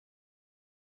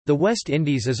The West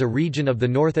Indies is a region of the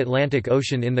North Atlantic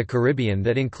Ocean in the Caribbean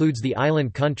that includes the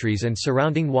island countries and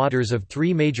surrounding waters of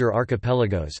three major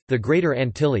archipelagos, the Greater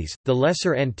Antilles, the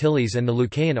Lesser Antilles and the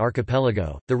Lucayan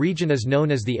Archipelago. The region is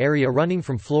known as the area running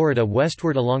from Florida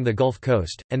westward along the Gulf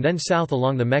Coast, and then south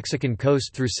along the Mexican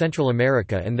coast through Central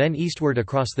America and then eastward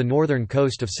across the northern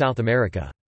coast of South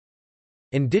America.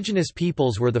 Indigenous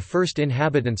peoples were the first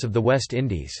inhabitants of the West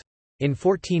Indies. In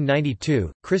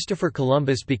 1492, Christopher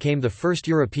Columbus became the first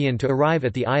European to arrive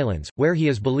at the islands, where he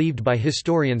is believed by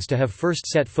historians to have first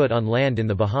set foot on land in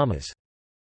the Bahamas.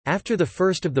 After the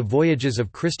first of the voyages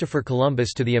of Christopher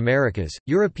Columbus to the Americas,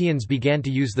 Europeans began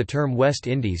to use the term West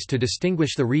Indies to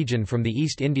distinguish the region from the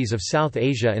East Indies of South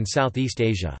Asia and Southeast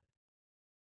Asia.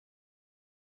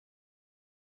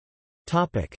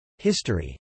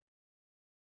 History.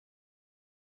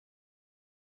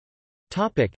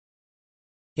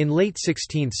 In late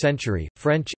 16th century,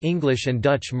 French, English and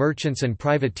Dutch merchants and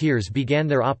privateers began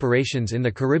their operations in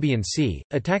the Caribbean Sea,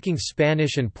 attacking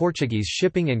Spanish and Portuguese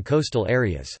shipping and coastal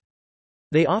areas.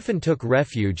 They often took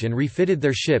refuge and refitted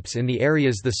their ships in the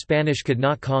areas the Spanish could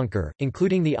not conquer,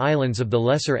 including the islands of the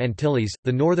Lesser Antilles,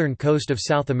 the northern coast of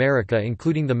South America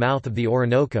including the mouth of the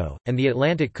Orinoco, and the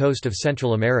Atlantic coast of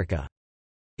Central America.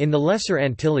 In the Lesser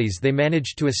Antilles they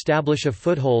managed to establish a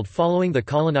foothold following the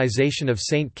colonization of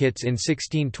St. Kitts in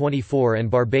 1624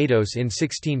 and Barbados in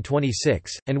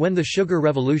 1626, and when the Sugar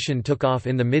Revolution took off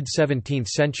in the mid-17th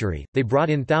century, they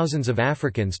brought in thousands of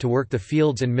Africans to work the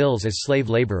fields and mills as slave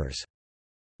laborers.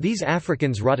 These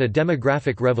Africans wrought a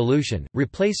demographic revolution,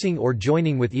 replacing or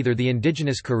joining with either the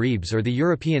indigenous Caribs or the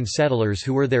European settlers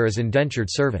who were there as indentured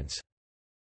servants.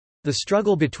 The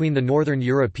struggle between the northern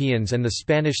Europeans and the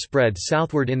Spanish spread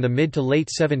southward in the mid to late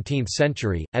 17th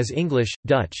century, as English,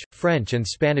 Dutch, French and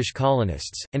Spanish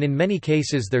colonists, and in many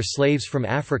cases their slaves from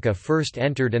Africa first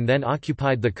entered and then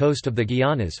occupied the coast of the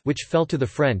Guianas, which fell to the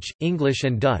French, English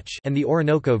and Dutch, and the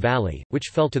Orinoco Valley, which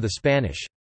fell to the Spanish.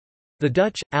 The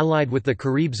Dutch, allied with the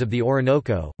Caribs of the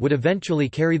Orinoco, would eventually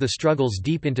carry the struggles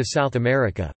deep into South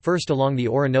America, first along the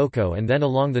Orinoco and then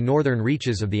along the northern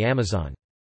reaches of the Amazon.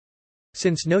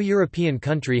 Since no European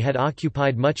country had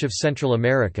occupied much of Central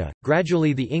America,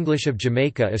 gradually the English of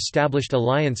Jamaica established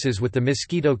alliances with the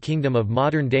Mosquito Kingdom of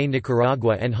modern-day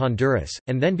Nicaragua and Honduras,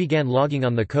 and then began logging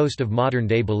on the coast of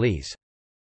modern-day Belize.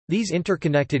 These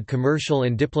interconnected commercial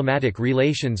and diplomatic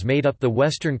relations made up the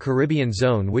Western Caribbean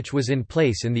zone which was in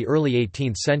place in the early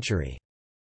 18th century.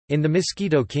 In the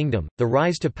Mosquito Kingdom, the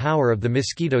rise to power of the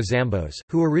Mosquito Zambos,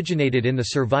 who originated in the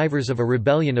survivors of a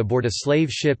rebellion aboard a slave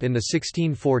ship in the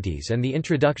 1640s and the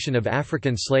introduction of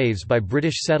African slaves by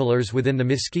British settlers within the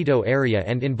Mosquito area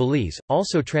and in Belize,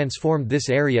 also transformed this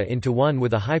area into one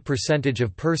with a high percentage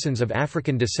of persons of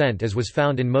African descent as was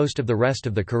found in most of the rest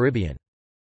of the Caribbean.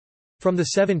 From the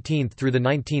 17th through the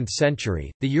 19th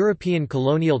century, the European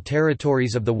colonial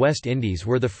territories of the West Indies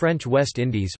were the French West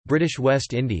Indies, British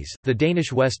West Indies, the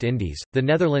Danish West Indies, the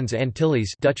Netherlands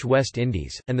Antilles, Dutch West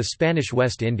Indies, and the Spanish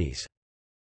West Indies.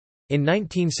 In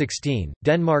 1916,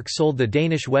 Denmark sold the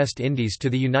Danish West Indies to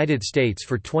the United States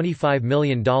for $25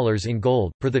 million in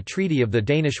gold, per the Treaty of the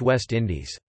Danish West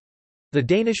Indies. The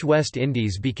Danish West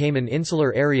Indies became an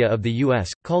insular area of the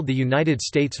U.S., called the United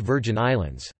States Virgin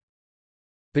Islands.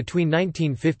 Between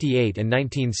 1958 and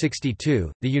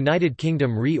 1962, the United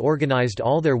Kingdom reorganized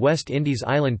all their West Indies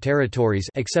island territories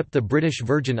except the British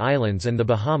Virgin Islands and the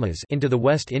Bahamas into the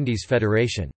West Indies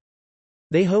Federation.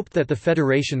 They hoped that the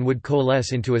federation would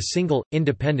coalesce into a single,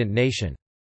 independent nation.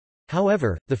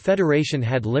 However, the federation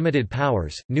had limited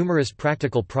powers, numerous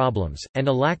practical problems, and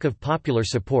a lack of popular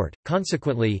support.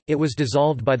 Consequently, it was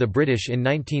dissolved by the British in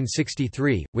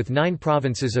 1963, with 9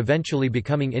 provinces eventually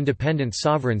becoming independent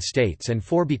sovereign states and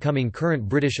 4 becoming current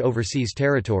British overseas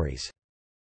territories.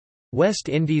 West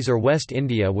Indies or West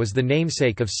India was the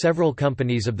namesake of several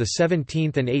companies of the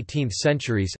 17th and 18th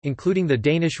centuries, including the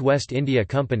Danish West India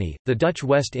Company, the Dutch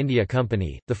West India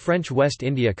Company, the French West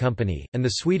India Company, and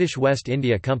the Swedish West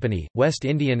India Company. West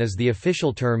Indian is the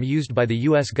official term used by the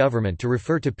U.S. government to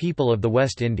refer to people of the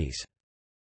West Indies.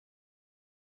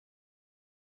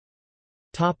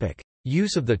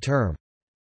 Use of the term.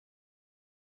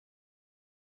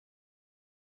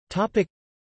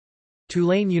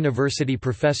 Tulane University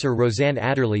professor Roseanne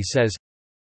Adderley says,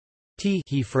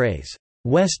 he phrase,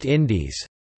 West Indies,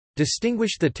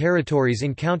 distinguished the territories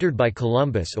encountered by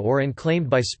Columbus or unclaimed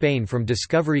by Spain from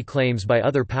discovery claims by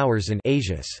other powers in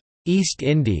Asia's East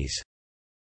Indies.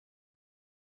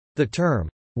 The term,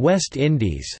 West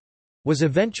Indies, was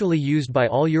eventually used by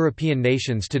all European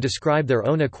nations to describe their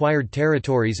own acquired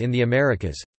territories in the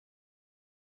Americas.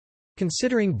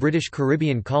 Considering British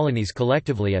Caribbean colonies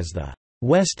collectively as the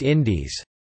West Indies,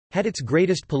 had its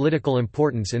greatest political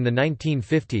importance in the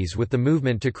 1950s with the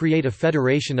movement to create a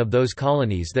federation of those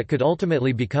colonies that could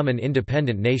ultimately become an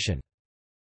independent nation.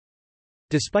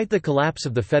 Despite the collapse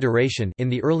of the federation in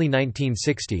the early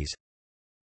 1960s,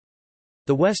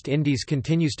 the West Indies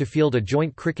continues to field a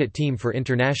joint cricket team for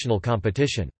international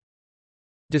competition.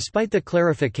 Despite the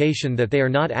clarification that they are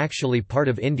not actually part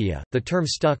of India, the term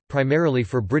stuck, primarily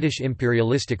for British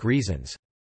imperialistic reasons.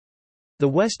 The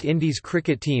West Indies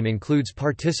cricket team includes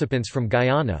participants from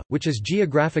Guyana, which is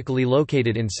geographically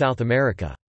located in South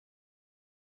America.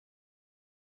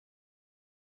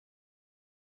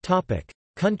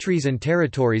 Countries and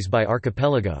territories by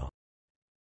archipelago.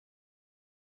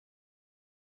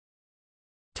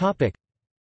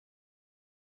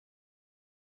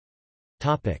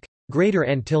 Greater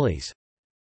Antilles.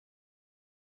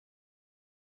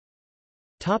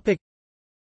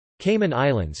 Cayman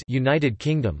Islands, United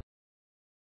Kingdom.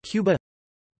 Cuba,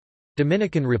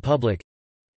 Dominican Republic,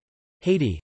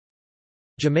 Haiti,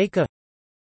 Jamaica,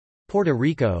 Puerto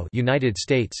Rico, United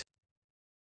States.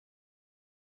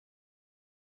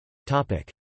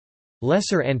 Topic: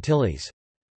 Lesser Antilles.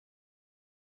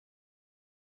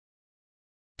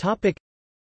 Topic: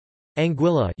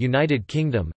 Anguilla, United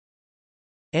Kingdom,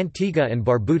 Antigua and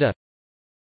Barbuda,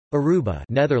 Aruba,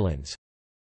 Netherlands,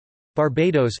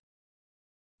 Barbados,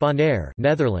 Bonaire,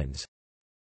 Netherlands,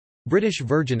 British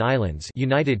Virgin Islands,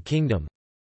 United Kingdom,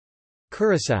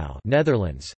 Curaçao,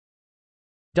 Netherlands,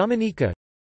 Dominica,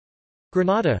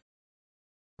 Grenada,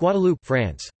 Guadeloupe,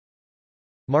 France,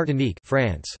 Martinique,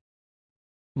 France,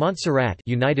 Montserrat,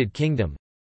 United Kingdom,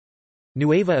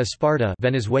 Nueva Esparta,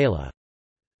 Venezuela,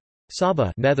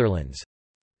 Saba, Netherlands,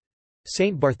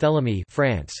 Saint Barthélemy,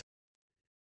 France,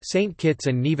 Saint Kitts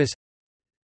and Nevis,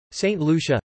 Saint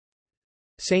Lucia,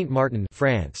 Saint Martin,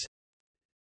 France,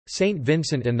 Saint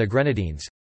Vincent and the Grenadines,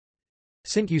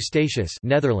 Saint Eustatius,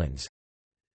 Netherlands,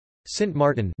 Saint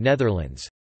Martin, Netherlands,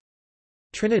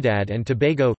 Trinidad and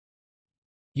Tobago,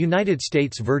 United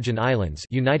States Virgin Islands,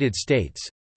 United States,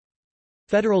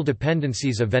 Federal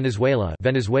Dependencies of Venezuela,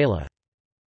 Venezuela.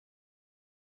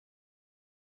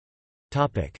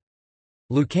 Topic: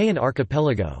 Lucayan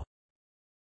Archipelago.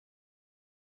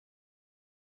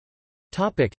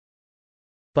 Topic: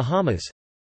 Bahamas,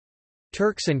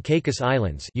 Turks and Caicos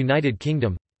Islands, United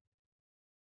Kingdom.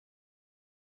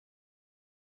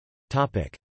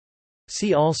 Topic: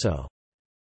 See also.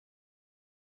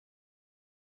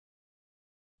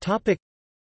 Topic: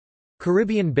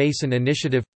 Caribbean Basin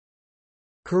Initiative,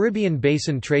 Caribbean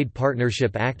Basin Trade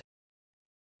Partnership Act,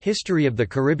 History of the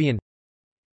Caribbean,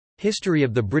 History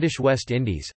of the British West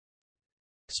Indies,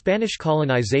 Spanish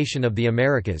colonization of the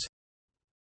Americas,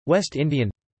 West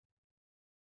Indian.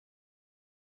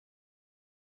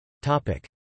 Topic: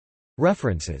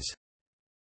 References.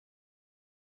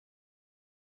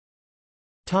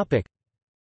 Topic: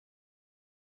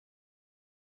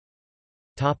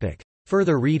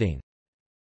 Further reading.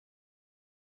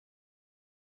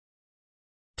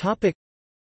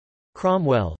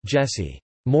 Cromwell, Jesse.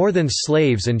 More Than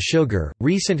Slaves and Sugar,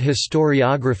 Recent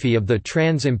Historiography of the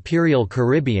Trans-Imperial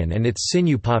Caribbean and its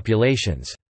Sinew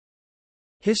Populations.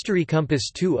 History Compass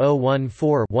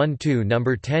 2014-12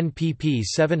 No. 10 pp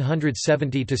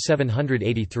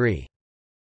 770–783.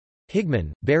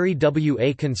 Higman, Barry W.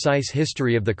 A Concise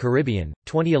History of the Caribbean,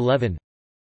 2011.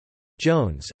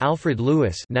 Jones, Alfred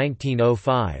Lewis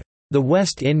 1905. The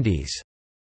West Indies.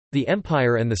 The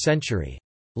Empire and the Century.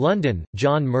 London,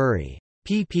 John Murray.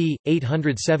 pp.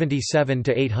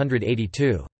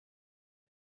 877–882.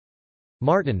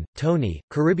 Martin, Tony,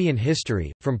 Caribbean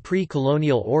History, From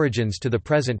Pre-Colonial Origins to the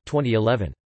Present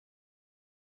 2011.